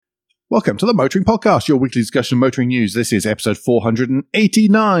Welcome to the Motoring Podcast, your weekly discussion of motoring news. This is episode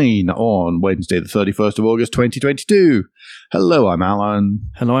 489 on Wednesday, the 31st of August, 2022. Hello, I'm Alan.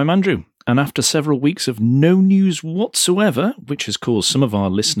 Hello, I'm Andrew. And after several weeks of no news whatsoever, which has caused some of our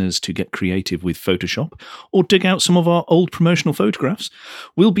listeners to get creative with Photoshop or dig out some of our old promotional photographs,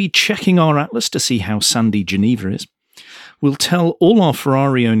 we'll be checking our atlas to see how sandy Geneva is. We'll tell all our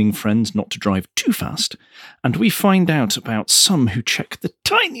Ferrari-owning friends not to drive too fast, and we find out about some who check the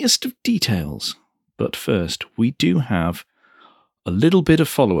tiniest of details. But first, we do have a little bit of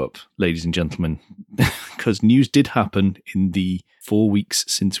follow-up, ladies and gentlemen, because news did happen in the 4 weeks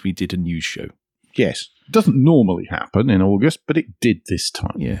since we did a news show. Yes, it doesn't normally happen in August, but it did this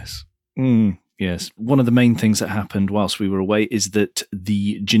time. Yes. Yes. One of the main things that happened whilst we were away is that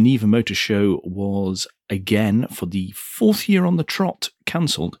the Geneva Motor Show was, again, for the fourth year on the trot,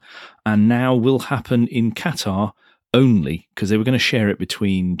 cancelled, and now will happen in Qatar only, because they were going to share it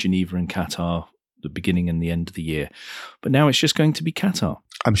between Geneva and Qatar the beginning and the end of the year. But now it's just going to be Qatar.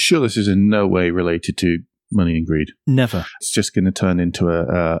 I'm sure this is in no way related to Money and Greed. Never. It's just going to turn into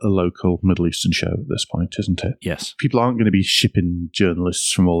a local Middle Eastern show at this point, isn't it? Yes. People aren't going to be shipping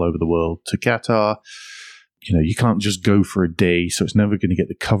journalists from all over the world to Qatar. You know, you can't just go for a day, so it's never going to get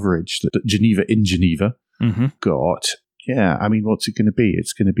the coverage that Geneva in Geneva got. Yeah, I mean, what's it going to be?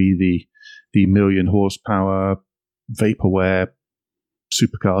 It's going to be the million horsepower vaporware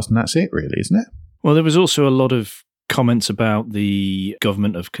supercars, and that's it, really, isn't it? Well, there was also a lot of comments about the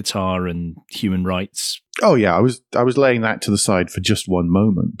government of Qatar and human rights. Oh yeah, I was laying that to the side for just one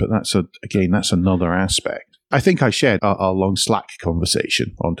moment, but that's another aspect. I think I shared our long Slack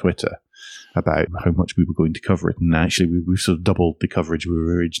conversation on Twitter about how much we were going to cover it, and actually we sort of doubled the coverage we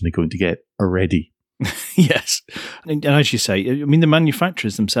were originally going to get already. Yes, and as you say, I mean, the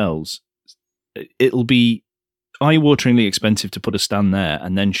manufacturers themselves, it'll be eye-wateringly expensive to put a stand there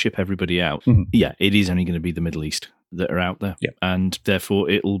and then ship everybody out. Mm-hmm. Yeah, it is only going to be the Middle East that are out there. Yep. And therefore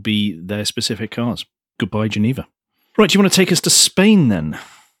it'll be their specific cars. Goodbye, Geneva. Right, do you want to take us to Spain then?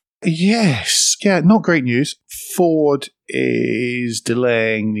 Yes. Yeah, not great news. Ford is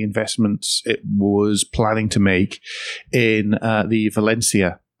delaying the investments it was planning to make in the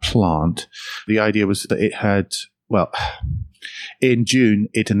Valencia plant. The idea was that it had, in June,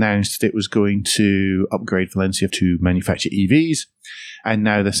 it announced that it was going to upgrade Valencia to manufacture EVs. And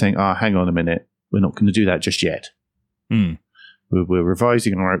now they're saying, hang on a minute, we're not going to do that just yet. We're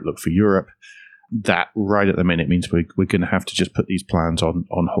revising our outlook for Europe. That right at the minute means we're going to have to just put these plans on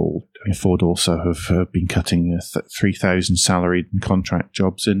hold. I mean, Ford also have been cutting 3,000 salaried and contract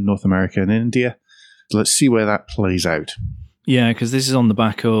jobs in North America and India. So let's see where that plays out. Yeah, because this is on the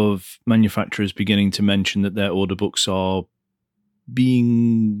back of manufacturers beginning to mention that their order books are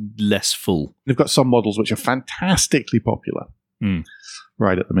being less full. They've got some models which are fantastically popular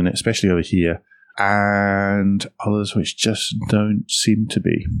right at the minute, especially over here, and others which just don't seem to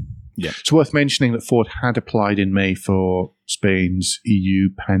be. Yeah. It's worth mentioning that Ford had applied in May for Spain's EU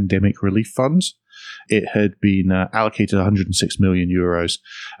pandemic relief funds. It had been allocated 106 million euros.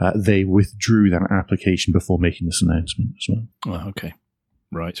 They withdrew that application before making this announcement as well. Oh, okay.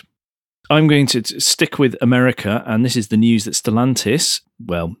 Right. I'm going to stick with America, and this is the news that Stellantis,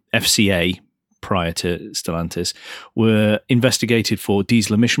 FCA, prior to Stellantis, were investigated for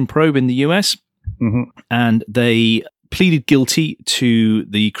diesel emission probe in the US, and they pleaded guilty to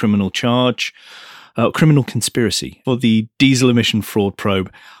the criminal charge, criminal conspiracy for the diesel emission fraud probe.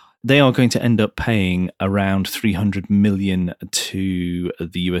 They are going to end up paying around $300 million to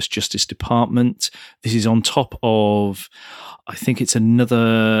the US Justice Department. This is on top of, I think it's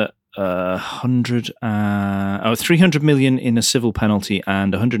another $300 million in a civil penalty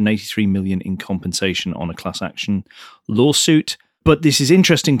and $183 million in compensation on a class action lawsuit. But this is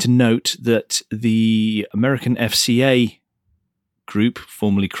interesting to note that the American FCA group,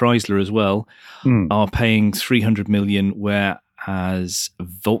 formerly Chrysler as well, are paying $300 million, whereas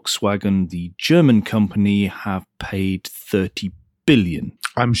Volkswagen, the German company, have paid $30 billion.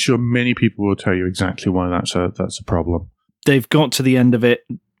 I'm sure many people will tell you exactly why that's a problem. They've got to the end of it,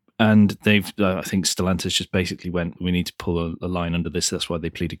 and I think Stellantis just basically went, we need to pull a line under this. That's why they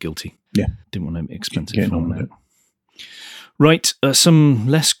pleaded guilty. Yeah. Didn't want to expensive form out. Right, some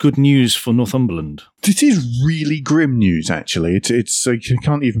less good news for Northumberland. It is really grim news, actually. It's you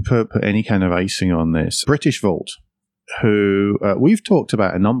can't even put any kind of icing on this. Britishvolt, who we've talked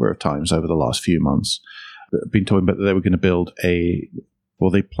about a number of times over the last few months, been talking about that they were going to build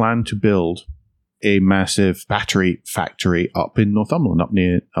they plan to build a massive battery factory up in Northumberland, up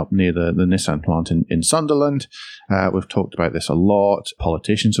near the Nissan plant in Sunderland. We've talked about this a lot.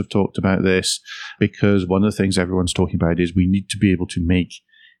 Politicians have talked about this because one of the things everyone's talking about is we need to be able to make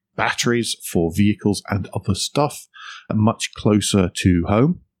batteries for vehicles and other stuff much closer to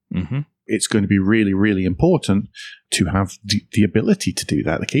home. Mm-hmm. It's going to be really, really important to have the ability to do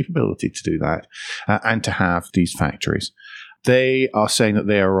that, the capability to do that, and to have these factories. They are saying that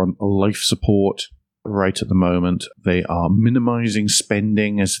they are on life support right at the moment. They are minimizing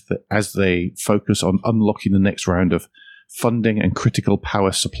spending as they focus on unlocking the next round of funding and critical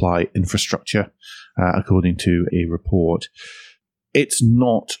power supply infrastructure, according to a report. It's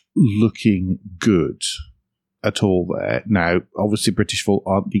not looking good at all there. Now, obviously, Britishvolt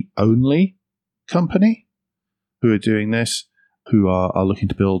aren't the only company who are doing this, who are looking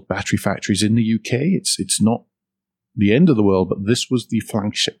to build battery factories in the UK. It's not the end of the world, but this was the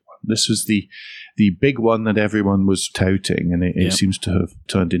flagship one. This was the big one that everyone was touting, and it seems to have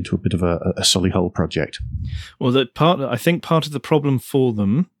turned into a bit of a Solihull project. Well, I think part of the problem for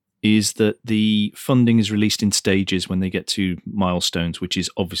them is that the funding is released in stages when they get to milestones, which is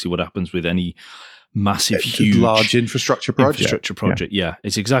obviously what happens with any massive, huge, large infrastructure project. Yeah,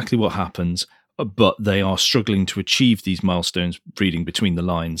 it's exactly what happens. But they are struggling to achieve these milestones, reading between the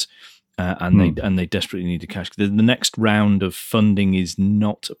lines, and they desperately need the cash. The next round of funding is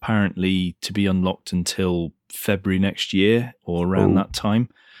not apparently to be unlocked until February next year or around that time.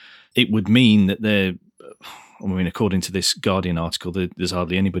 It would mean that according to this Guardian article, there's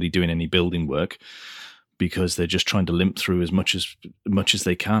hardly anybody doing any building work because they're just trying to limp through as much as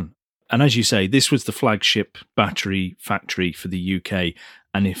they can. And as you say, this was the flagship battery factory for the UK.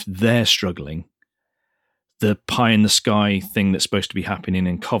 And if they're struggling, the pie in the sky thing that's supposed to be happening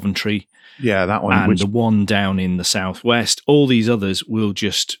in Coventry, that one, and the one down in the southwest, all these others will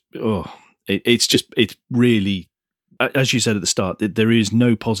just, it's really, as you said at the start, there is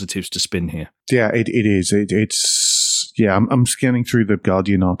no positives to spin here. Yeah, it is. I'm scanning through the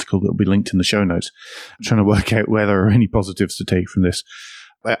Guardian article that will be linked in the show notes, trying to work out whether there are any positives to take from this.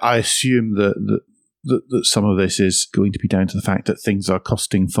 I assume that some of this is going to be down to the fact that things are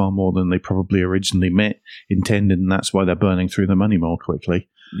costing far more than they probably originally intended, and that's why they're burning through the money more quickly.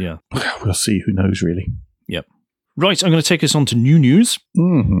 Yeah. We'll see. Who knows, really? Yep. Right, I'm going to take us on to new news.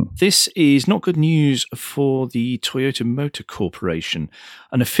 Mm-hmm. This is not good news for the Toyota Motor Corporation,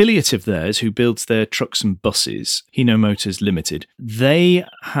 an affiliate of theirs who builds their trucks and buses, Hino Motors Limited. They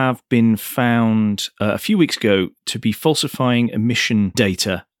have been found a few weeks ago to be falsifying emission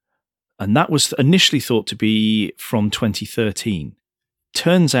data, and that was initially thought to be from 2013.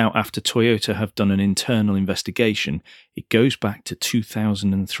 Turns out, after Toyota have done an internal investigation, it goes back to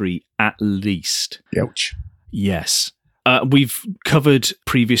 2003 at least. Ouch. Yes. We've covered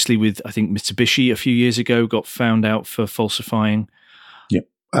previously with, I think, Mitsubishi a few years ago, got found out for falsifying. Yep.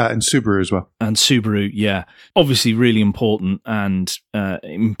 And Subaru as well. And Subaru, yeah. Obviously really important and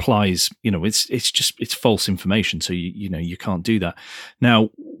implies, it's false information. So, you can't do that. Now,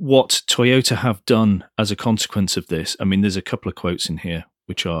 what Toyota have done as a consequence of this, there's a couple of quotes in here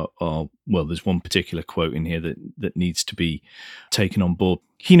which are there's one particular quote in here that needs to be taken on board.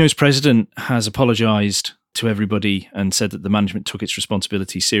 Hino's president has apologized to everybody and said that the management took its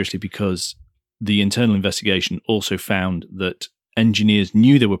responsibility seriously because the internal investigation also found that engineers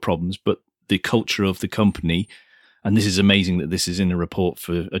knew there were problems, but the culture of the company, and this is amazing that this is in a report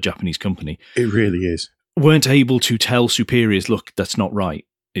for a Japanese company. It really is. Weren't able to tell superiors, look, that's not right.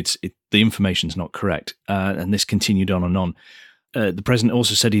 The information's not correct. And this continued on and on. The president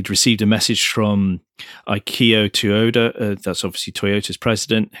also said he'd received a message from Akio Toyoda, that's obviously Toyota's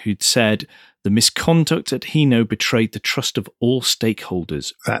president, who'd said the misconduct at Hino betrayed the trust of all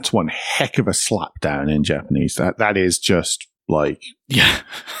stakeholders. That's one heck of a slap down in Japanese. That is just like... Yeah.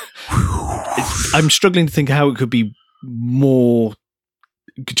 I'm struggling to think how it could be more...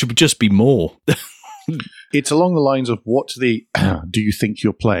 It should just be more. It's along the lines of what do you think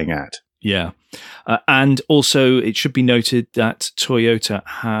you're playing at? Yeah. And also, it should be noted that Toyota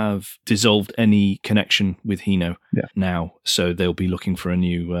have dissolved any connection with Hino now. So they'll be looking for a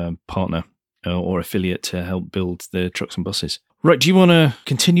new partner or affiliate to help build their trucks and buses. Right. Do you want to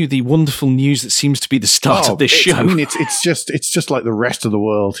continue the wonderful news that seems to be the start of this show? It's just like the rest of the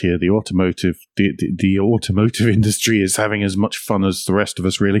world here. The automotive industry is having as much fun as the rest of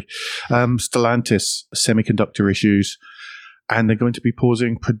us, really. Stellantis, semiconductor issues. And they're going to be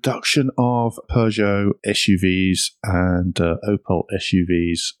pausing production of Peugeot SUVs and Opel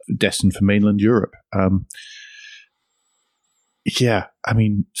SUVs destined for mainland Europe.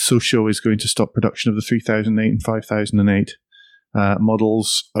 Socho is going to stop production of the 3008 and 5008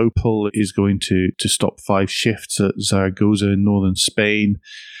 models. Opel is going to stop 5 shifts at Zaragoza in northern Spain.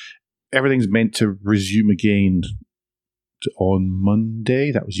 Everything's meant to resume again on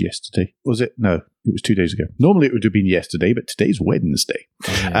Monday. That was yesterday. Was it? No, it was 2 days ago. Normally it would have been yesterday, but today's Wednesday.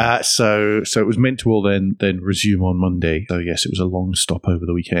 Yeah. So it was meant to all then resume on Monday. So yes, it was a long stop over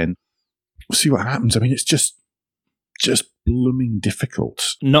the weekend. We'll see what happens. I mean, it's just blooming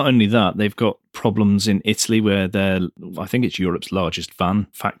difficult. Not only that, they've got problems in Italy where I think it's Europe's largest van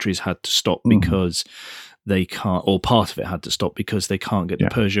factories had to stop because they can't, or part of it had to stop because they can't get the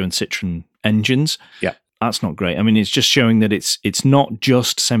Peugeot and Citroen engines. Yeah. That's not great. I mean, it's just showing that it's not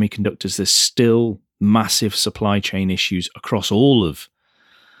just semiconductors. There's still massive supply chain issues across all of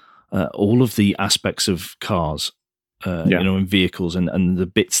the aspects of cars. In vehicles and the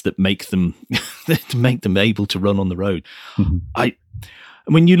bits that make them able to run on the road. Mm-hmm.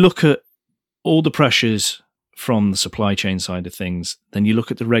 When you look at all the pressures from the supply chain side of things, then you look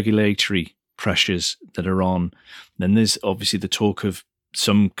at the regulatory pressures that are on, then there's obviously the talk of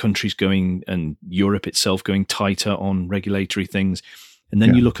some countries going, and Europe itself going tighter on regulatory things. And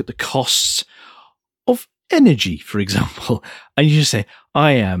then you look at the costs of energy, for example, and you just say,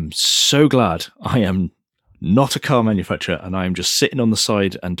 I am so glad I am not a car manufacturer, and I'm just sitting on the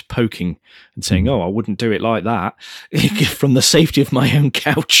side and poking and saying, I wouldn't do it like that from the safety of my own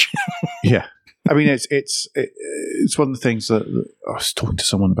couch. Yeah. I mean, it's one of the things that I was talking to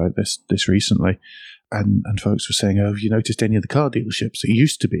someone about this recently, and folks were saying, have you noticed any of the car dealerships? It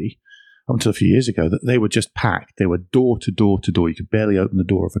used to be, up until a few years ago, that they were just packed. They were door to door to door. You could barely open the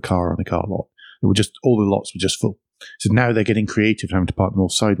door of a car on a car lot. All the lots were just full. So now they're getting creative, having to park them all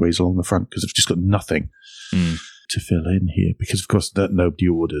sideways along the front because they've just got nothing to fill in here. Because, of course, nobody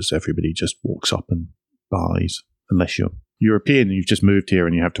orders. Everybody just walks up and buys, unless you're European and you've just moved here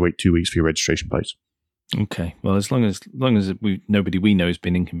and you have to wait 2 weeks for your registration plates. Okay. Well, as long as nobody we know has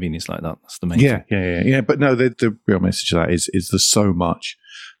been inconvenienced like that, that's the main thing. Yeah. But no, the real message of that is there's so much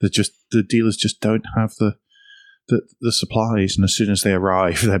that just the dealers just don't have the supplies, and as soon as they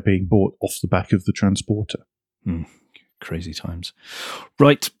arrive, they're being bought off the back of the transporter. Crazy times.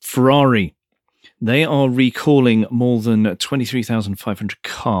 Right, Ferrari. They are recalling more than 23,500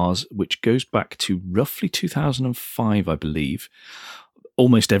 cars, which goes back to roughly 2005, I believe.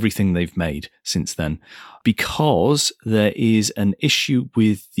 Almost everything they've made since then, because there is an issue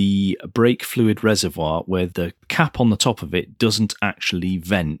with the brake fluid reservoir where the cap on the top of it doesn't actually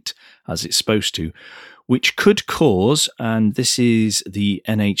vent as it's supposed to, which could cause, and this is the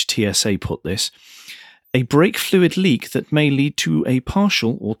NHTSA put this, a brake fluid leak that may lead to a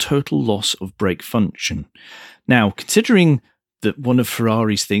partial or total loss of brake function. Now, considering that one of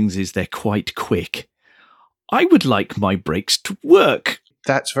Ferrari's things is they're quite quick, I would like my brakes to work.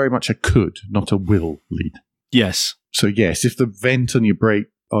 That's very much a could, not a will lead. Yes. So yes, if the vent on your brake,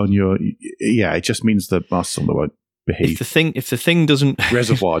 it just means the master cylinder won't behave. If the thing doesn't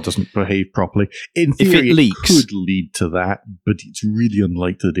reservoir doesn't behave properly, in theory, if it leaks, it could lead to that, but it's really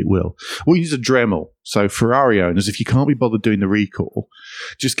unlikely that it will. We'll use a Dremel. So Ferrari owners, if you can't be bothered doing the recall,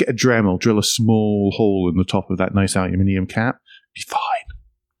 just get a Dremel, drill a small hole in the top of that nice aluminium cap, be fine.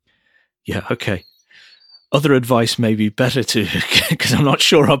 Yeah, okay. Other advice may be better because I'm not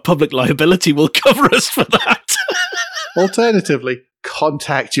sure our public liability will cover us for that. Alternatively,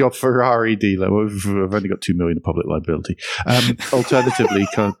 contact your Ferrari dealer. We've only got 2 million of public liability. Alternatively,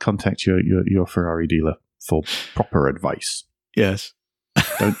 contact your Ferrari dealer for proper advice. Yes.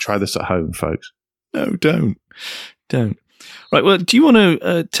 Don't try this at home, folks. No, don't. Right, well, do you want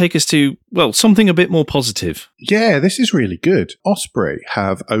to take us to, something a bit more positive? Yeah, this is really good. Osprey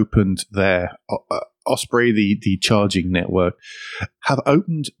have opened their... Osprey, the charging network, have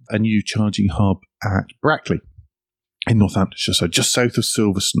opened a new charging hub at Brackley in Northamptonshire, so just south of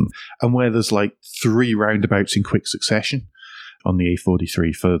Silverstone, and where there's like 3 roundabouts in quick succession on the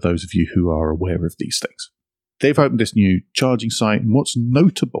A43 for those of you who are aware of these things. They've opened this new charging site, and what's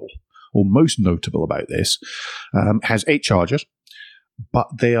notable, or most notable about this, has 8 chargers, but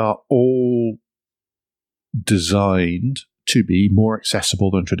they are all designed to be more accessible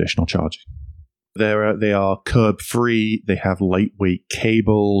than traditional charging. They are curb-free, they have lightweight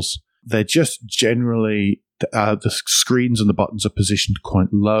cables, they're just generally, the screens and the buttons are positioned quite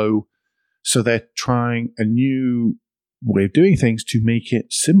low, so they're trying a new way of doing things to make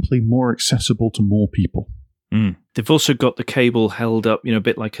it simply more accessible to more people. They've also got the cable held up, a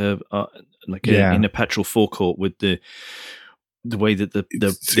bit like in a petrol forecourt with the way that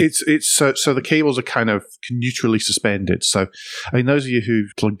so the cables are kind of neutrally suspended. So, I mean, those of you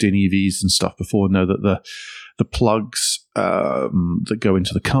who've plugged in EVs and stuff before know that the plugs that go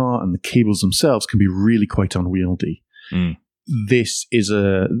into the car and the cables themselves can be really quite unwieldy. this is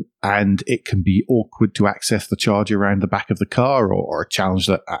and it can be awkward to access the charger around the back of the car, or a challenge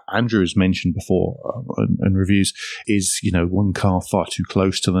that Andrew has mentioned before in reviews is, one car far too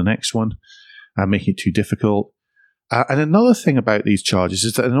close to the next one, making it too difficult. And another thing about these chargers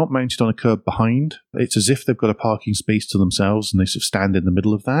is that they're not mounted on a curb behind. It's as if they've got a parking space to themselves, and they sort of stand in the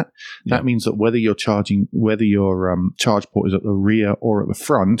middle of that. Yeah. That means that whether your charge port is at the rear or at the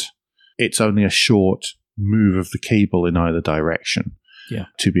front, it's only a short move of the cable in either direction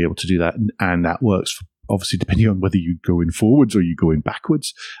to be able to do that. And that works, obviously, depending on whether you go in forwards or you go in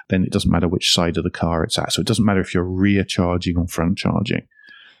backwards. Then it doesn't matter which side of the car it's at. So it doesn't matter if you're rear charging or front charging.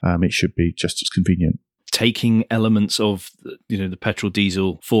 It should be just as convenient. Taking elements of the petrol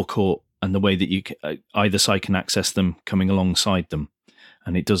diesel forecourt and the way that either side can access them coming alongside them,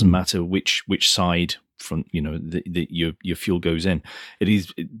 and it doesn't matter which side front your fuel goes in.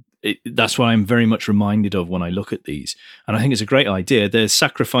 That's what I'm very much reminded of when I look at these, and I think it's a great idea. They're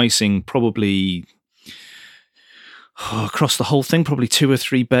sacrificing probably across the whole thing, probably 2 or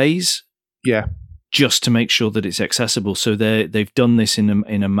 3 bays, just to make sure that it's accessible. So they've done this in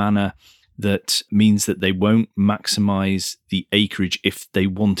a manner that means that they won't maximize the acreage if they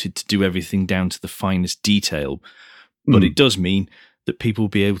wanted to do everything down to the finest detail. But it does mean that people will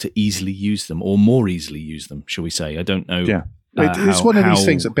be able to easily use them, or more easily use them, shall we say. I don't know. Yeah. It's one of these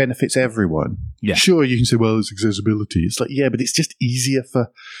things that benefits everyone. Yeah. Sure, you can say, well, it's accessibility. It's like, but it's just easier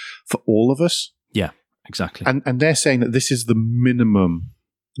for all of us. Yeah, exactly. And they're saying that this is the minimum,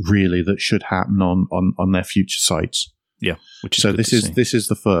 really, that should happen on their future sites. Yeah, which is so this is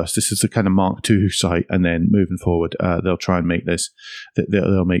the first. This is the kind of Mark II site, and then moving forward, they'll try and make this.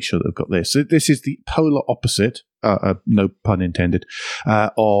 They'll make sure they've got this. So this is the polar opposite, no pun intended,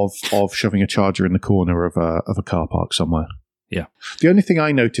 of shoving a charger in the corner of a car park somewhere. Yeah. The only thing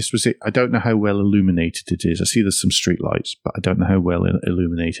I noticed was I don't know how well illuminated it is. I see there's some street lights, but I don't know how well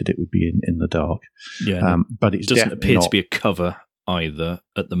illuminated it would be in the dark. Yeah, but it doesn't appear to be a cover either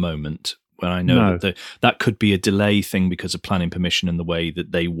at the moment. When I know that could be a delay thing because of planning permission and the way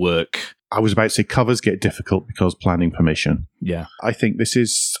that they work. I was about to say covers get difficult because planning permission. Yeah, I think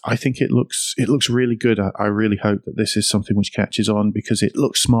it looks really good. I really hope that this is something which catches on, because it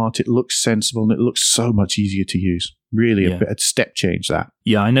looks smart, it looks sensible, and it looks so much easier to use. Really, a bit of step change that.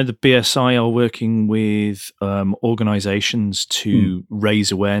 Yeah, I know the BSI are working with organisations to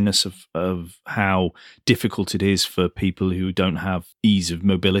raise awareness of how difficult it is for people who don't have ease of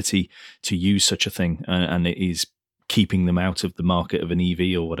mobility to use such a thing, and it is keeping them out of the market of an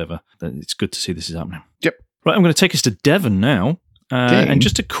EV or whatever. It's good to see this is happening. Yep. Right, I'm going to take us to Devon now. And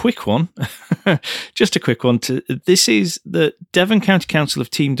just a quick one. This is the Devon County Council have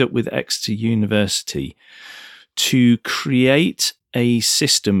teamed up with Exeter University to create a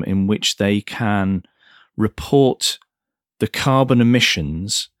system in which they can report the carbon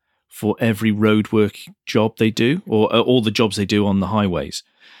emissions for every roadwork job they do, or all the jobs they do on the highways.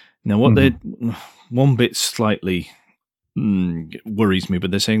 Now, what one bit slightly worries me,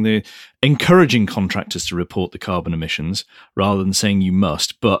 but they're saying they're encouraging contractors to report the carbon emissions rather than saying you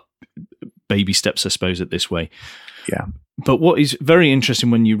must, but baby steps, I suppose, at this way. Yeah. But what is very interesting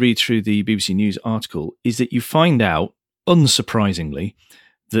when you read through the BBC News article is that you find out, unsurprisingly,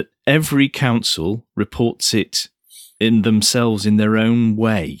 that every council reports it in themselves in their own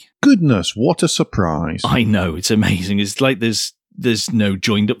way. Goodness, what a surprise. I know, it's amazing. It's like there's no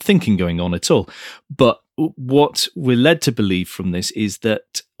joined up thinking going on at all. But what we're led to believe from this is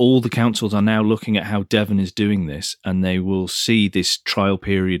that all the councils are now looking at how Devon is doing this, and they will see this trial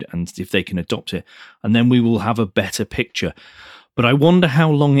period and if they can adopt it, and then we will have a better picture. But I wonder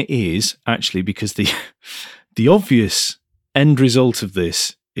how long it is, actually, because the obvious end result of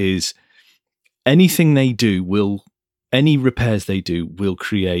this is anything they do any repairs they do will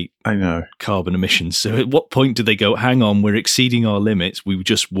create carbon emissions. So at what point do they go, hang on, we're exceeding our limits, we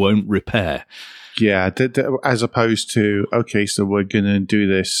just won't repair? Yeah, as opposed to, okay, so we're going to do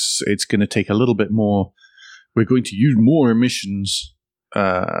this, it's going to take a little bit more, we're going to use more emissions,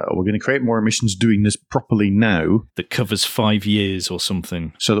 we're going to create more emissions doing this properly now. That covers 5 years or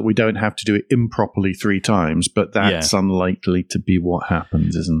something. So that we don't have to do it improperly 3 times, but that's unlikely to be what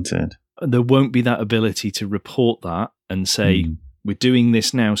happens, isn't it? There won't be that ability to report that and say, we're doing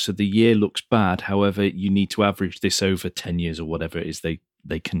this now so the year looks bad, however, you need to average this over 10 years or whatever it is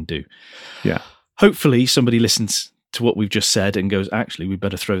they can do. Yeah. Hopefully somebody listens to what we've just said and goes, actually, we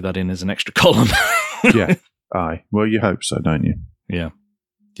better throw that in as an extra column. Yeah. Aye. Well, you hope so, don't you? Yeah.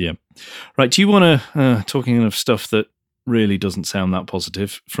 Yeah. Right. Do you want to, talking of stuff that really doesn't sound that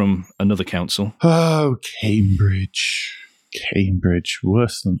positive, from another council? Oh, Cambridge. Cambridge.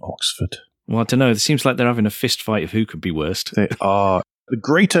 Worse than Oxford. Well, I don't know. It seems like they're having a fist fight of who could be worst. They are the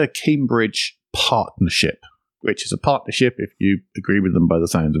Greater Cambridge Partnership, which is a partnership, if you agree with them by the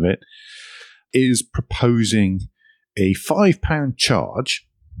sounds of it, is proposing a £5 charge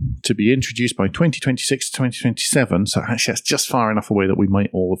to be introduced by 2026 to 2027. So actually, that's just far enough away that we might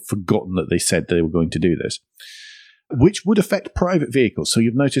all have forgotten that they said they were going to do this, which would affect private vehicles. So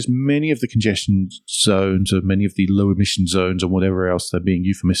you've noticed many of the congestion zones or many of the low emission zones or whatever else they're being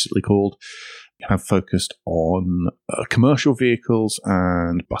euphemistically called have focused on commercial vehicles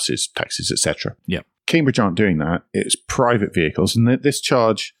and buses, taxis, etc. Yeah. Cambridge aren't doing that. It's private vehicles. And this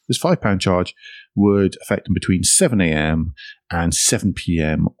 £5 charge would affect them between 7 a.m. and 7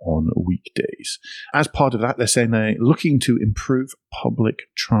 p.m. on weekdays. As part of that, they're saying they're looking to improve public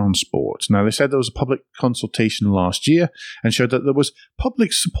transport. Now, they said there was a public consultation last year and showed that there was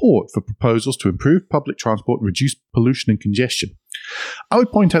public support for proposals to improve public transport and reduce pollution and congestion. I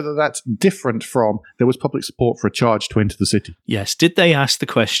would point out that that's different from there was public support for a charge to enter the city. Yes. Did they ask the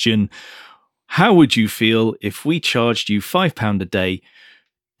question, how would you feel if we charged you £5 a day?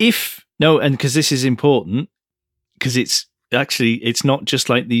 Because this is important, because it's not just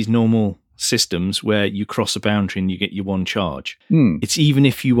like these normal systems where you cross a boundary and you get your one charge. It's even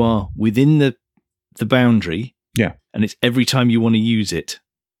if you are within the boundary, and it's every time you want to use it,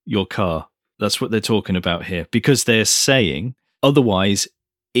 your car. That's what they're talking about here, because they're saying otherwise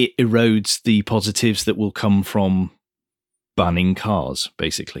it erodes the positives that will come from banning cars,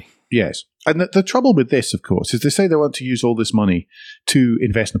 basically. Yes. And the trouble with this, of course, is they say they want to use all this money to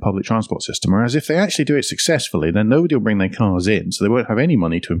invest in the public transport system, whereas if they actually do it successfully, then nobody will bring their cars in, so they won't have any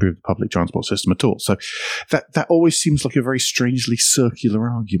money to improve the public transport system at all. So that always seems like a very strangely circular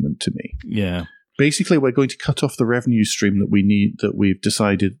argument to me. Yeah. Basically, we're going to cut off the revenue stream that we need, that we've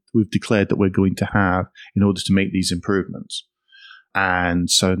declared that we're going to have in order to make these improvements. And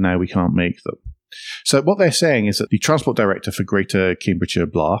so now we can't make them. So what they're saying is that the Transport Director for Greater Cambridgeshire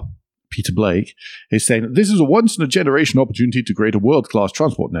Peter Blake, is saying that this is a once-in-a-generation opportunity to create a world-class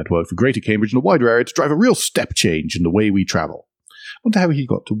transport network for Greater Cambridge and a wider area to drive a real step change in the way we travel. I wonder how he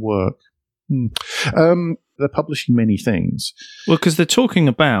got to work. They're publishing many things. Well, because they're talking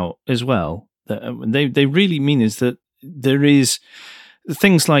about, as well, that they really mean is that there is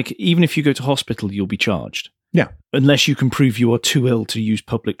things like, even if you go to hospital, you'll be charged. Yeah. Unless you can prove you are too ill to use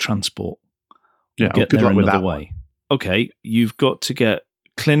public transport. Yeah, get good there luck with another that way. Okay, you've got to get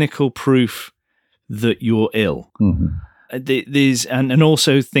clinical proof that you're ill. Mm-hmm. There's and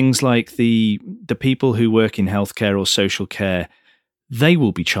also things like the people who work in healthcare or social care, they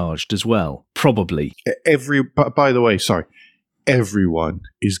will be charged as well, probably. By the way, everyone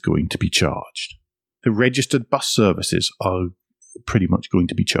is going to be charged. The registered bus services are pretty much going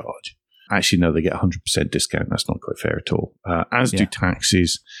to be charged. Actually, no, they get 100% discount. That's not quite fair at all. As do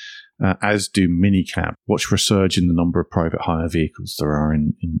taxis. As do minicab. Watch for a surge in the number of private hire vehicles there are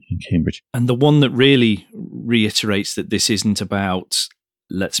in Cambridge. And the one that really reiterates that this isn't about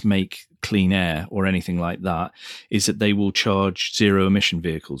let's make clean air or anything like that is that they will charge zero emission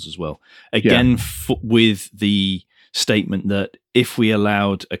vehicles as well. Again, with the statement that if we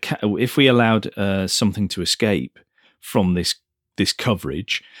allowed something to escape from this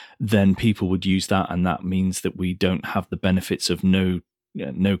coverage, then people would use that, and that means that we don't have the benefits of no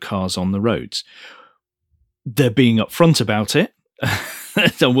cars on the roads. They're being upfront about it.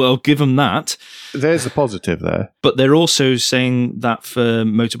 So we'll give them that. There's a positive there. But they're also saying that for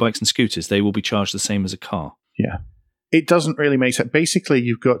motorbikes and scooters, they will be charged the same as a car. Yeah. It doesn't really make sense. Basically,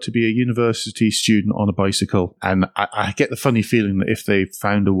 you've got to be a university student on a bicycle, and I get the funny feeling that if they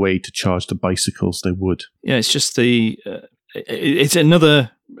found a way to charge the bicycles, they would. Yeah, it's just it's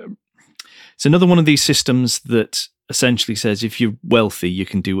another one of these systems that essentially says if you're wealthy, you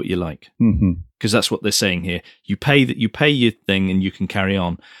can do what you like. Because that's what they're saying here. You pay your thing and you can carry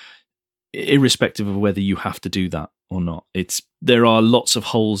on, irrespective of whether you have to do that or not. There are lots of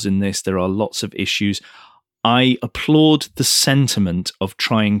holes in this. There are lots of issues. I applaud the sentiment of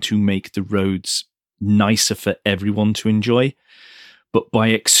trying to make the roads nicer for everyone to enjoy, but by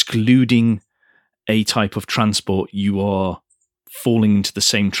excluding a type of transport, you are falling into the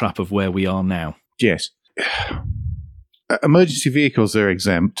same trap of where we are now. Yes. Emergency vehicles are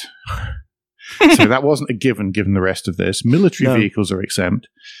exempt. So that wasn't a given the rest of this. Military vehicles are exempt.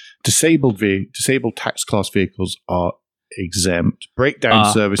 Disabled tax class vehicles are exempt.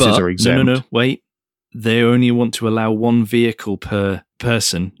 Breakdown services are exempt. No, wait. They only want to allow one vehicle per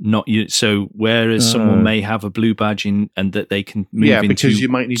person, not you. So whereas someone may have a blue badge and that they can move into because you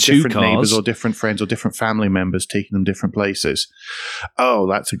might need different cars, neighbours or different friends or different family members taking them different places. Oh,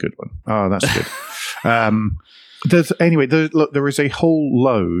 that's a good one. Oh, that's good. There is a whole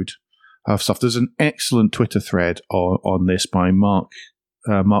load of stuff. There's an excellent Twitter thread on this by Mark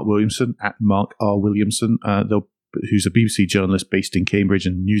Williamson, at Mark R. Williamson, who's a BBC journalist based in Cambridge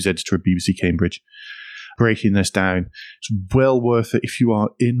and news editor of BBC Cambridge, breaking this down. It's well worth it if you are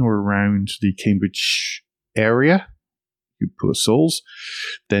in or around the Cambridge area, you poor souls,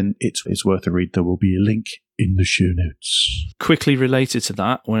 then it's worth a read. There will be a link in the show notes. Quickly related to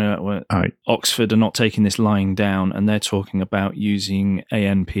that, where Oxford are not taking this lying down, and they're talking about using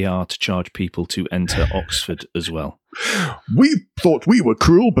ANPR to charge people to enter Oxford as well. We thought we were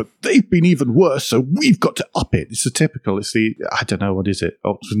cruel, but they've been even worse, so we've got to up it. It's I don't know, what is it?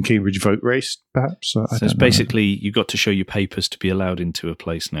 Oxford and Cambridge vote race, perhaps? So it's basically, you've got to show your papers to be allowed into a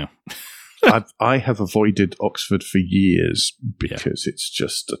place now. I have avoided Oxford for years because it's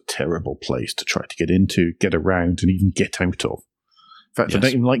just a terrible place to try to get into, get around, and even get out of. In fact, I don't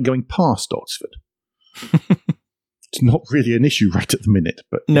even like going past Oxford. It's not really an issue right at the minute.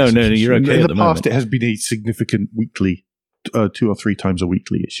 But no, you're okay. In the past, it has been a significant weekly, 2 or 3 times a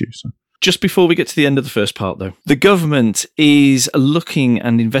weekly issue. So. Just before we get to the end of the first part, though, the government is looking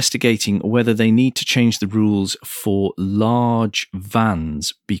and investigating whether they need to change the rules for large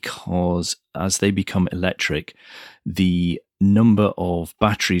vans because as they become electric, the number of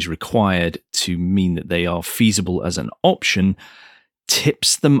batteries required to mean that they are feasible as an option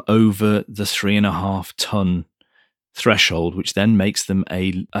tips them over the 3.5 ton threshold, which then makes them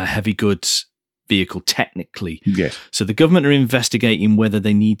a heavy goods vehicle technically. Yes. So the government are investigating whether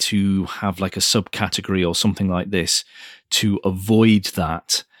they need to have like a subcategory or something like this to avoid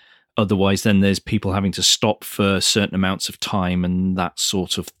that. Otherwise, then there's people having to stop for certain amounts of time and that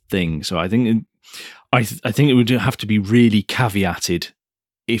sort of thing. So I think it would have to be really caveated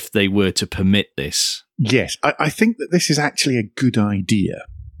if they were to permit this. Yes, I think that this is actually a good idea.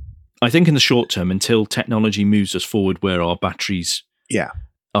 I think in the short term, until technology moves us forward where our batteries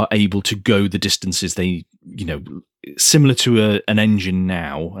are able to go the distances they, similar to an engine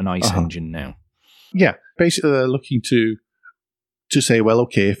now, an ICE engine now. Yeah, basically they're looking to say, well,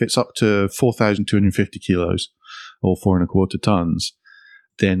 okay, if it's up to 4,250 kilos or 4.25 tons,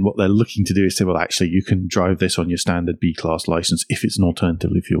 then what they're looking to do is say, well, actually, you can drive this on your standard B-class license if it's an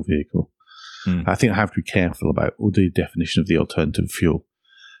alternatively fuel vehicle. I think I have to be careful about the definition of the alternative fuel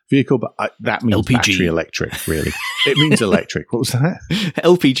vehicle, but that means LPG. Battery electric, really. It means electric. What was that?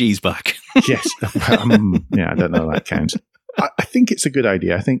 LPG's back. Yes. I don't know that counts. I think it's a good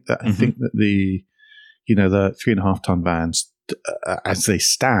idea. I think that the 3.5 ton vans, as they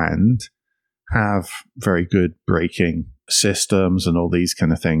stand, have very good braking systems and all these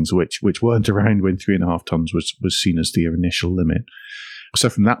kind of things, which weren't around when 3.5 tons was seen as the initial limit. So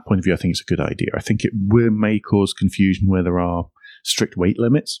from that point of view, I think it's a good idea. I think it may cause confusion where there are strict weight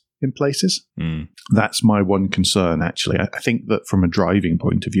limits in places. That's my one concern, actually. I think that from a driving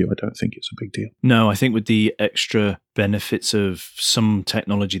point of view, I don't think it's a big deal. No, I think with the extra benefits of some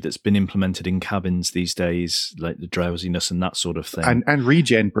technology that's been implemented in cabins these days, like the drowsiness and that sort of thing. And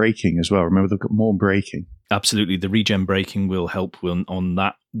regen braking as well. Remember, they've got more braking. Absolutely. The regen braking will help on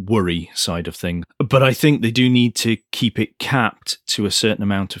that worry side of thing. But I think they do need to keep it capped to a certain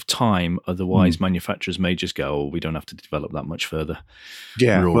amount of time. Otherwise, manufacturers may just go, we don't have to develop that much further.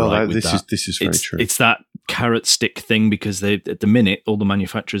 Yeah, this is very true. It's that carrot stick thing because at the minute, all the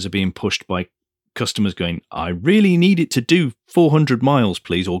manufacturers are being pushed by customers going, I really need it to do 400 miles,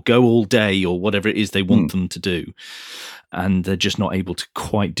 please, or go all day or whatever it is they want them to do. And they're just not able to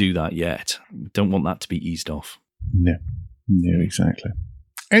quite do that yet. Don't want that to be eased off. No, exactly.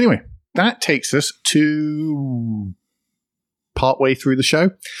 Anyway, that takes us to partway through the show,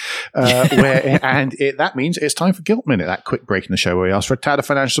 that means it's time for Guilt Minute, that quick break in the show where we ask for a tad of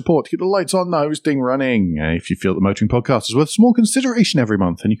financial support to keep the lights on, the hosting running. If you feel the Motoring Podcast is worth small consideration every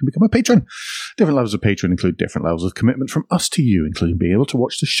month, then you can become a patron. Different levels of patron include different levels of commitment from us to you, including being able to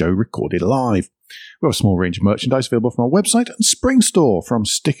watch the show recorded live. We have a small range of merchandise available from our website and Spring Store, from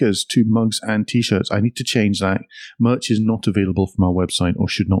stickers to mugs and t-shirts. I need to change that. Merch is not available from our website, or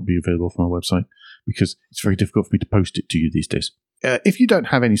should not be available from our website, because it's very difficult for me to post it to you these days. If you don't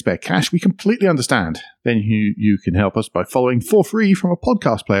have any spare cash, we completely understand. Then you can help us by following for free from a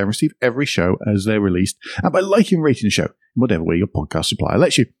podcast player and receive every show as they're released, and by liking and rating the show in whatever way your podcast supplier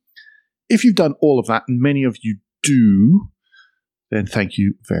lets you. If you've done all of that, and many of you do, then thank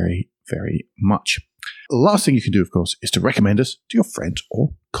you very, very much. The last thing you can do, of course, is to recommend us to your friends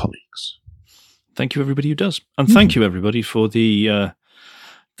or colleagues. Thank you, everybody who does. And thank you, everybody, for the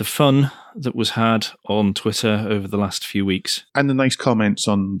fun that was had on Twitter over the last few weeks. And the nice comments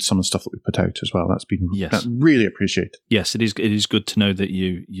on some of the stuff that we put out as well. That's been really appreciated. Yes, it is good to know that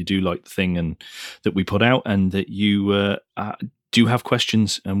you do like the thing and that we put out, and that you do have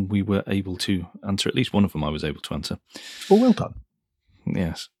questions, and we were able to answer at least one of them. I was able to answer. Well done.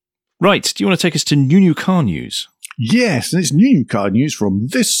 Yes. Right. Do you want to take us to new car news? Yes, and it's new car news from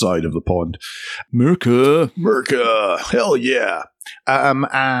this side of the pond. Merca. Hell yeah.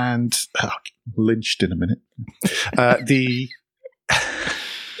 And lynched in a minute. The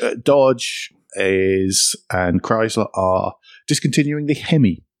Dodge and Chrysler are discontinuing the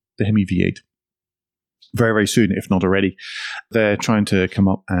Hemi V8. Very, very soon, if not already. They're trying to come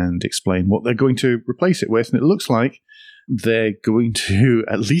up and explain what they're going to replace it with, and it looks like they're going to,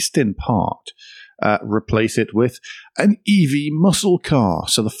 at least in part, replace it with an EV muscle car.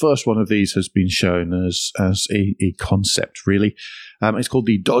 So the first one of these has been shown as a concept, really. It's called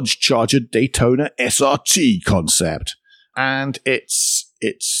the Dodge Charger Daytona SRT concept. And it's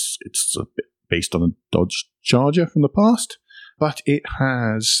a bit based on a Dodge Charger from the past, but it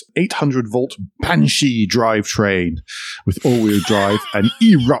has 800-volt Banshee drivetrain with all-wheel drive, an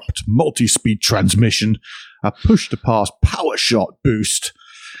Erupt multi-speed transmission, a push-to-pass power shot boost,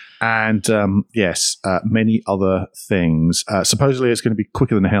 and many other things. Supposedly it's going to be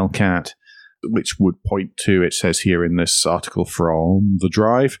quicker than a Hellcat, which would point to, it says here in this article from The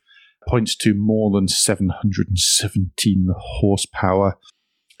Drive, points to more than 717 horsepower.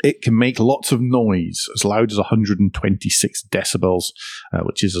 It can make lots of noise, as loud as 126 decibels,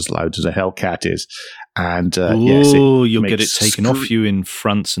 which is as loud as a Hellcat is. And you'll get it taken off you in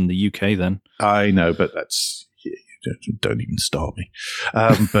France and the UK then. I know, but that's... Don't even start me.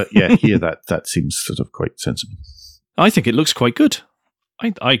 But yeah, here that seems sort of quite sensible. I think it looks quite good.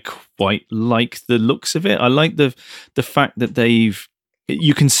 I quite like the looks of it. I like the fact that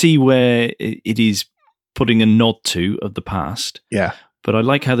you can see where it is putting a nod to of the past. Yeah. But I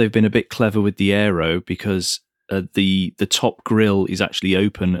like how they've been a bit clever with the aero, because the top grille is actually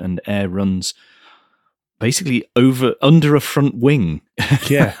open and air runs basically under a front wing.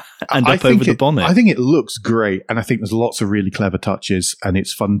 Yeah. And up over the bonnet. I think it looks great, and I think there's lots of really clever touches, and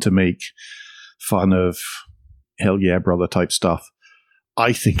it's fun to make fun of hell yeah brother type stuff.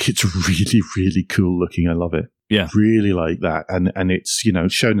 I think it's really, really cool looking. I love it. Yeah. Really like that. And it's,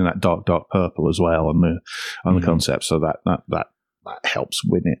 shown in that dark purple as well on the concept, so that helps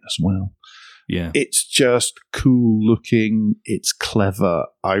win it as well. Yeah. It's just cool looking. It's clever.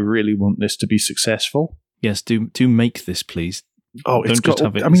 I really want this to be successful. Yes, do make this, please. Oh, it's got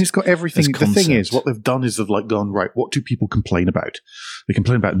everything. The thing is, what they've done is they've gone, right, what do people complain about? They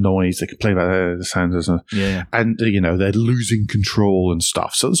complain about noise, they complain about the sounds, and they're losing control and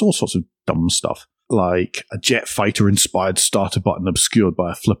stuff. So there's all sorts of dumb stuff, like a jet fighter inspired starter button obscured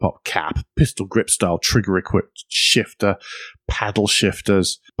by a flip up cap, pistol grip style trigger equipped shifter, paddle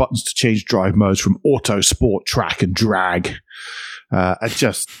shifters, buttons to change drive modes from auto, sport, track, and drag. There's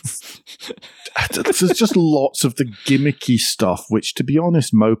just lots of the gimmicky stuff, which, to be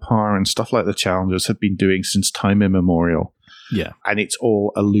honest, Mopar and stuff like the Challengers have been doing since time immemorial. Yeah. And it's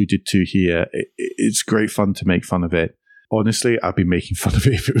all alluded to here. It's great fun to make fun of it. Honestly, I'd be making fun of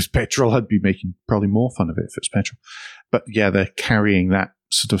it if it was petrol. I'd be making probably more fun of it if it's petrol. But yeah, they're carrying that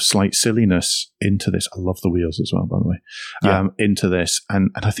sort of slight silliness into this. I love the wheels as well, by the way, into this.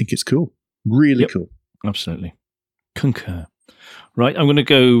 And I think it's cool. Really cool. Absolutely. Concur. Right, I'm going to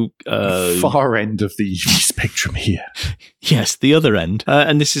go... far end of the EV spectrum here. Yes, the other end.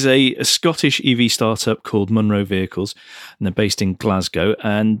 And this is a Scottish EV startup called Munro Vehicles, and they're based in Glasgow,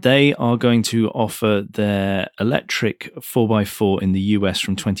 and they are going to offer their electric 4x4 in the US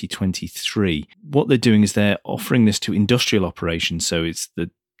from 2023. What they're doing is they're offering this to industrial operations, so it's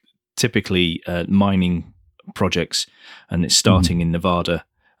typically mining projects, and it's starting in Nevada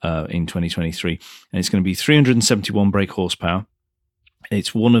in 2023, and it's going to be 371 brake horsepower.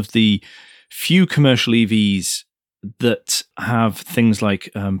 It's one of the few commercial EVs that have things like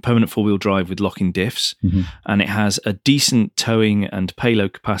permanent four-wheel drive with locking diffs, and it has a decent towing and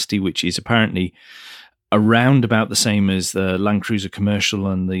payload capacity, which is apparently around about the same as the Land Cruiser Commercial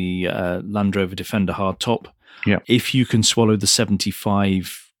and the Land Rover Defender hardtop. Yeah. If you can swallow the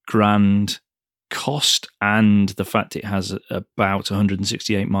 75 grand cost and the fact it has about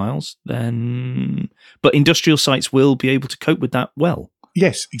 168 miles, then... But industrial sites will be able to cope with that well.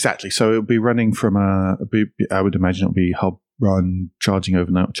 Yes, exactly. So it'll be running from I would imagine it'll be hub run, charging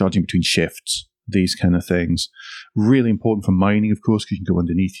overnight, charging between shifts, these kind of things. Really important for mining, of course, because you can go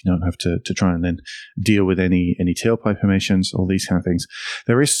underneath. You don't have to try and then deal with any tailpipe emissions, all these kind of things.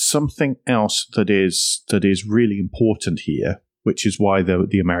 There is something else that is really important here, which is why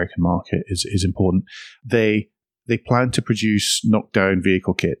the American market is important. They plan to produce knockdown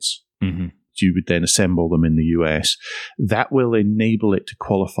vehicle kits. you would then assemble them in the US. That will enable it to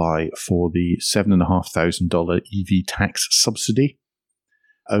qualify for the $7,500 EV tax subsidy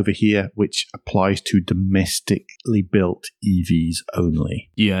over here, which applies to domestically built EVs only.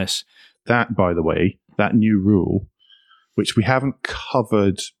 Yes. That, by the way, that new rule, which we haven't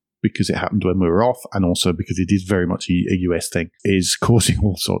covered because it happened when we were off, and also because it is very much a US thing, is causing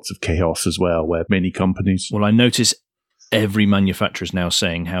all sorts of chaos as well, where many companies... Well, I notice every manufacturer is now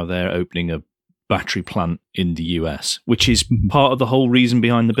saying how they're opening a battery plant in the US, which is part of the whole reason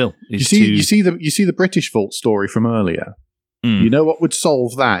behind the bill. You see the British Vault story from earlier? You know what would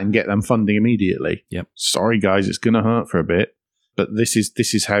solve that and get them funding immediately? Yep. Sorry, guys, it's going to hurt for a bit. But this is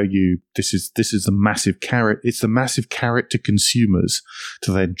the massive carrot. It's the massive carrot to consumers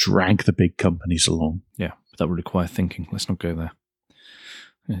to then drag the big companies along. Yeah, but that would require thinking. Let's not go there.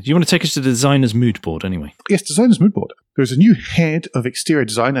 Do you want to take us to the designer's mood board anyway? Yes, designer's mood board. There's a new head of exterior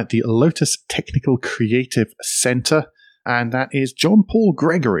design at the Lotus Technical Creative Centre, and that is John Paul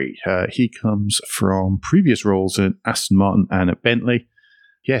Gregory. He comes from previous roles at Aston Martin and at Bentley.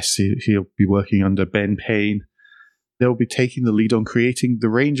 Yes, he'll be working under Ben Payne. They'll be taking the lead on creating the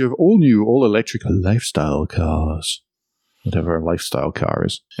range of all-new, all-electric lifestyle cars. Whatever a lifestyle car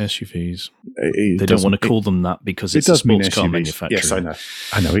is. SUVs. They don't want to call them that because it's a sports car manufacturer. Yes, I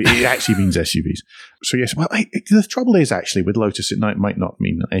know. It actually means SUVs. So yes, well, the trouble is actually with Lotus, it might not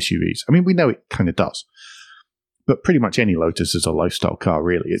mean SUVs. I mean, we know it kind of does. But pretty much any Lotus is a lifestyle car,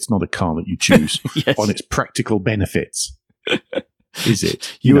 really. It's not a car that you choose Yes. on its practical benefits. Is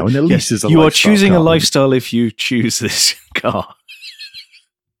it? You are choosing car. a lifestyle if you choose this car.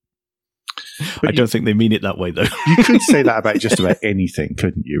 But I don't think they mean it that way, though. You could say that about just about anything,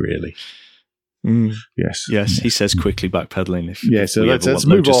 couldn't you, really? Yes. Yes, he says quickly backpedaling. So let's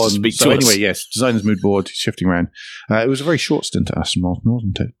move on. So anyway, yes, designer's mood board, shifting around. It was a very short stint at Aston Martin,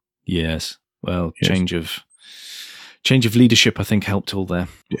 wasn't it? Yes. Well, change of leadership, I think, helped all there.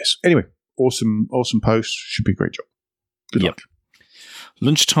 Yes. Anyway, awesome post. Should be a great job. Good luck.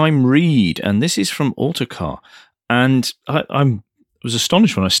 Lunchtime read, and this is from Autocar. And I was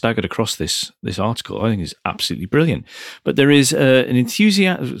astonished when I staggered across this article. I think it's absolutely brilliant. But there is an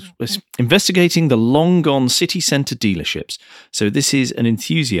enthusiast investigating the long-gone city centre dealerships. So this is an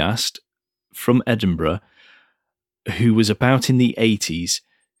enthusiast from Edinburgh who was about in the 80s,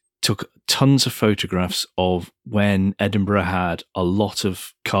 took tons of photographs of when Edinburgh had a lot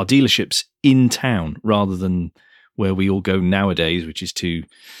of car dealerships in town rather than where we all go nowadays, which is to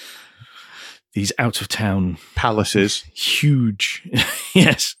these out-of-town palaces, huge,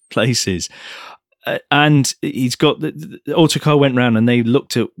 places. And he's got the Autocar went round and they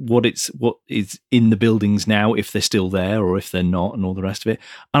looked at what is in the buildings now, if they're still there or if they're not, and all the rest of it.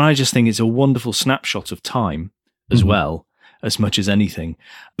 And I just think it's a wonderful snapshot of time as well, as much as anything.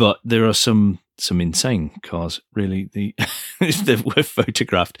 But there are some insane cars, really, that were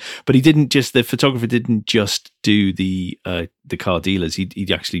photographed. But the photographer didn't just do the car dealers. He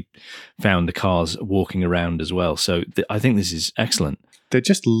actually found the cars walking around as well. So I think this is excellent. They're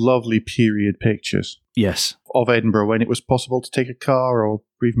just lovely period pictures. Yes. Of Edinburgh when it was possible to take a car or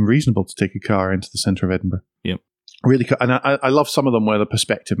even reasonable to take a car into the centre of Edinburgh. Yep. Really cool. And I love some of them where the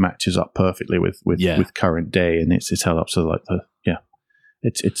perspective matches up perfectly with current day, and it's held up to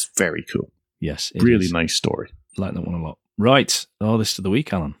it's very cool. Yes. Really nice story. Like that one a lot. Right. Our list of the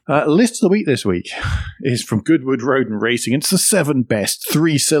week, Alan. List of the week this week is from Goodwood Road and Racing. It's the 7 best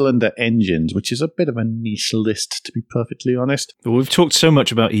 3-cylinder engines, which is a bit of a niche list, to be perfectly honest. Well, we've talked so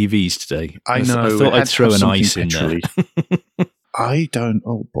much about EVs today. I know. I thought I'd throw an ice in there.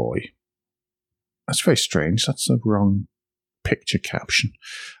 Oh boy. That's very strange. That's the wrong picture caption.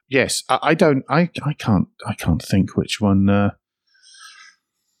 Yes, I can't think which one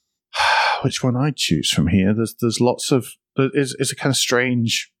I'd choose from here. There's lots of. It's a kind of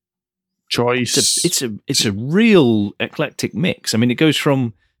strange choice. It's a real eclectic mix. I mean, it goes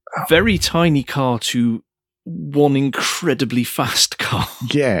from very tiny car to one incredibly fast car.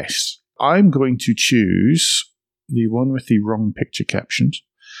 Yes, I'm going to choose the one with the wrong picture captions.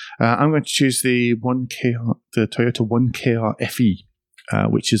 I'm going to choose the Toyota 1KR FE,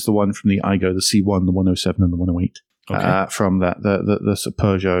 which is the one from the Aygo, the C1, the 107, and the 108. Okay. From the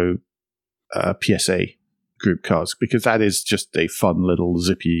Peugeot PSA group cars, because that is just a fun little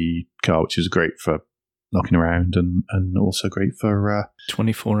zippy car, which is great for knocking around and also great for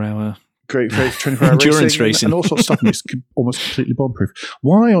 24-hour. Great for 24-hour endurance racing and all sorts of stuff. And it's almost completely bomb-proof.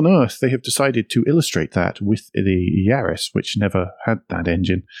 Why on earth they have decided to illustrate that with the Yaris, which never had that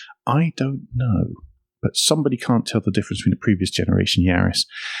engine, I don't know. But somebody can't tell the difference between a previous generation Yaris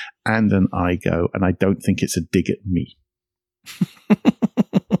and an Aygo, and I don't think it's a dig at me.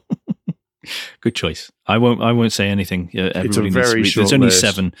 Good choice. I won't say anything. It's a very short There's only list.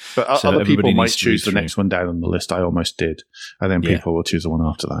 7. But so other people everybody might needs to choose the read through. next one down on the list. I almost did. And then Yeah. people will choose the one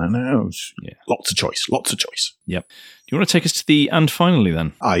after that. No, Yeah. lots of choice. Lots of choice. Yep. Do you want to take us to the and finally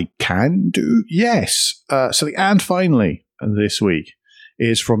then? I can do, yes. So the and finally this week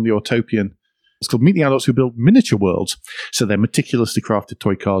is from the Autopian. It's called Meet the Adults Who Build Miniature Worlds. So their meticulously crafted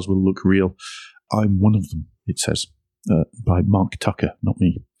toy cars will look real. I'm one of them, it says, by Mark Tucker, not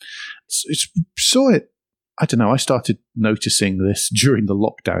me. Saw it. I don't know. I started noticing this during the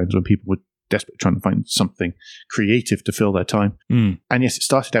lockdowns when people were desperately trying to find something creative to fill their time. Mm. And yes, it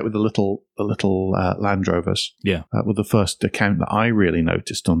started out with the little Land Rovers. Yeah. That was the first account that I really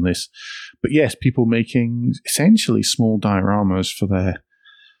noticed on this. But yes, people making essentially small dioramas for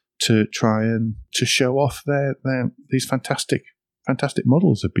to try and to show off these fantastic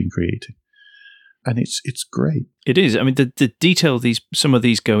models have been created. And it's great. It is. I mean, the detail some of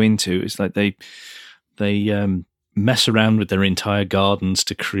these go into is like they mess around with their entire gardens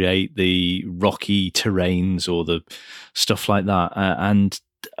to create the rocky terrains or the stuff like that.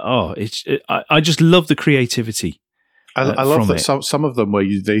 I just love the creativity. I love that some of them where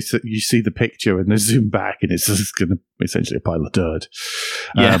you see the picture and they zoom back and it's just going to essentially a pile of dirt,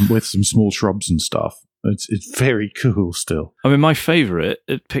 with some small shrubs and stuff. It's very cool still. I mean, my favourite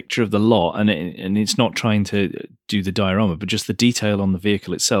picture of the lot, and it's not trying to do the diorama, but just the detail on the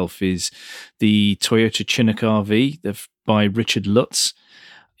vehicle itself, is the Toyota Chinook RV by Richard Lutz.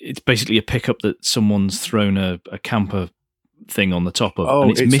 It's basically a pickup that someone's thrown a camper thing on the top of,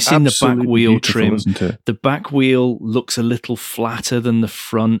 and it's missing the back wheel trim. The back wheel looks a little flatter than the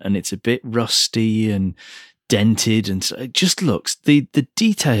front, and it's a bit rusty and dented, and so it just looks the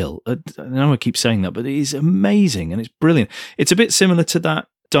detail. I know I keep saying that, but it is amazing and it's brilliant. It's a bit similar to that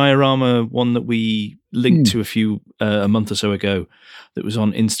diorama one that we linked to a month or so ago that was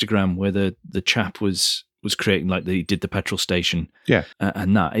on Instagram, where the chap was creating, like, they did the petrol station,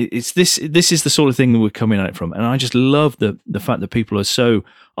 and that this is the sort of thing that we're coming at it from. And I just love the fact that people are so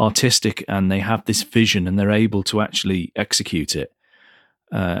artistic and they have this vision and they're able to actually execute it.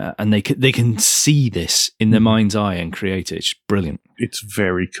 And they can see this in their mind's eye and create it. It's brilliant. It's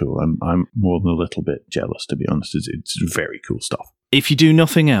very cool. I'm more than a little bit jealous, to be honest. It's very cool stuff. If you do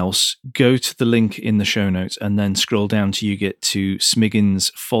nothing else, go to the link in the show notes and then scroll down till you get to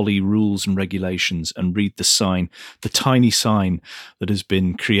Smiggin's Folly Rules and Regulations and read the sign, the tiny sign that has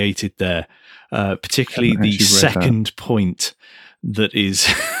been created there. Particularly the second point that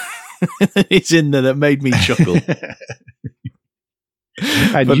is it's in there that made me chuckle.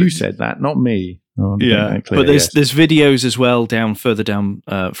 And you said that, not me. But there's videos as well further down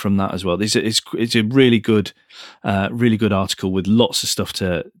from that as well. It's a really good article with lots of stuff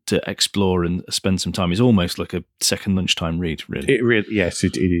to explore and spend some time. It's almost like a second lunchtime read, really. Yes,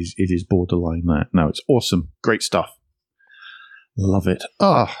 it is. It is borderline that. No, it's awesome, great stuff. Love it.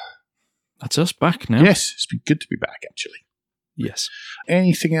 That's us back now. Yes, it's been good to be back, actually. Yes.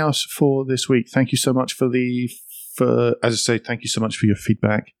 Anything else for this week? Thank you so much as I say, thank you so much for your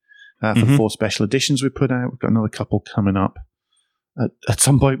feedback. For the 4 special editions we put out. We've got another couple coming up. At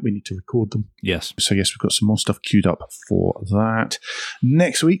some point, we need to record them. Yes. So, yes, we've got some more stuff queued up for that.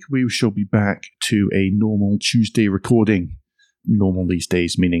 Next week, we shall be back to a normal Tuesday recording. Normal these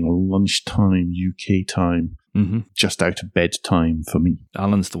days, meaning lunchtime UK time. Mm-hmm. Just out of bed time for me.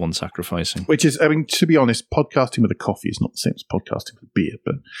 Alan's the one sacrificing. Which is, I mean, to be honest, podcasting with a coffee is not the same as podcasting with beer,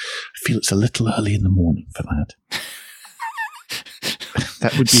 but I feel it's a little early in the morning for that.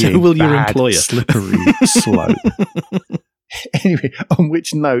 That would be so a will bad, your employer. Slippery slope. Anyway, on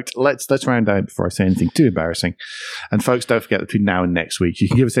which note, let's round out before I say anything too embarrassing. And folks, don't forget that between now and next week, you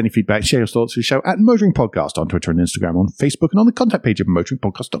can give us any feedback, share your thoughts for the show at Motoring Podcast on Twitter and Instagram, on Facebook, and on the contact page of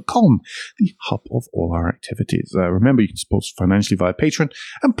motoringpodcast.com, the hub of all our activities. Remember, you can support us financially via Patreon,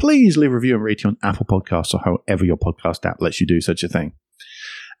 and please leave a review and rating on Apple Podcasts or however your podcast app lets you do such a thing.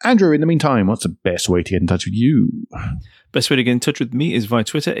 Andrew, in the meantime, what's the best way to get in touch with you? Best way to get in touch with me is via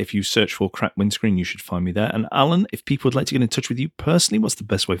Twitter. If you search for Crack Windscreen, you should find me there. And Alan, if people would like to get in touch with you personally, what's the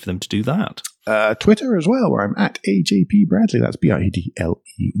best way for them to do that? Twitter as well, where I'm at AJP Bradley. That's Bidley.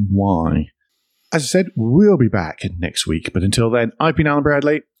 As I said, we'll be back next week. But until then, I've been Alan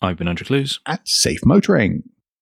Bradley. I've been Andrew Clues. At Safe Motoring.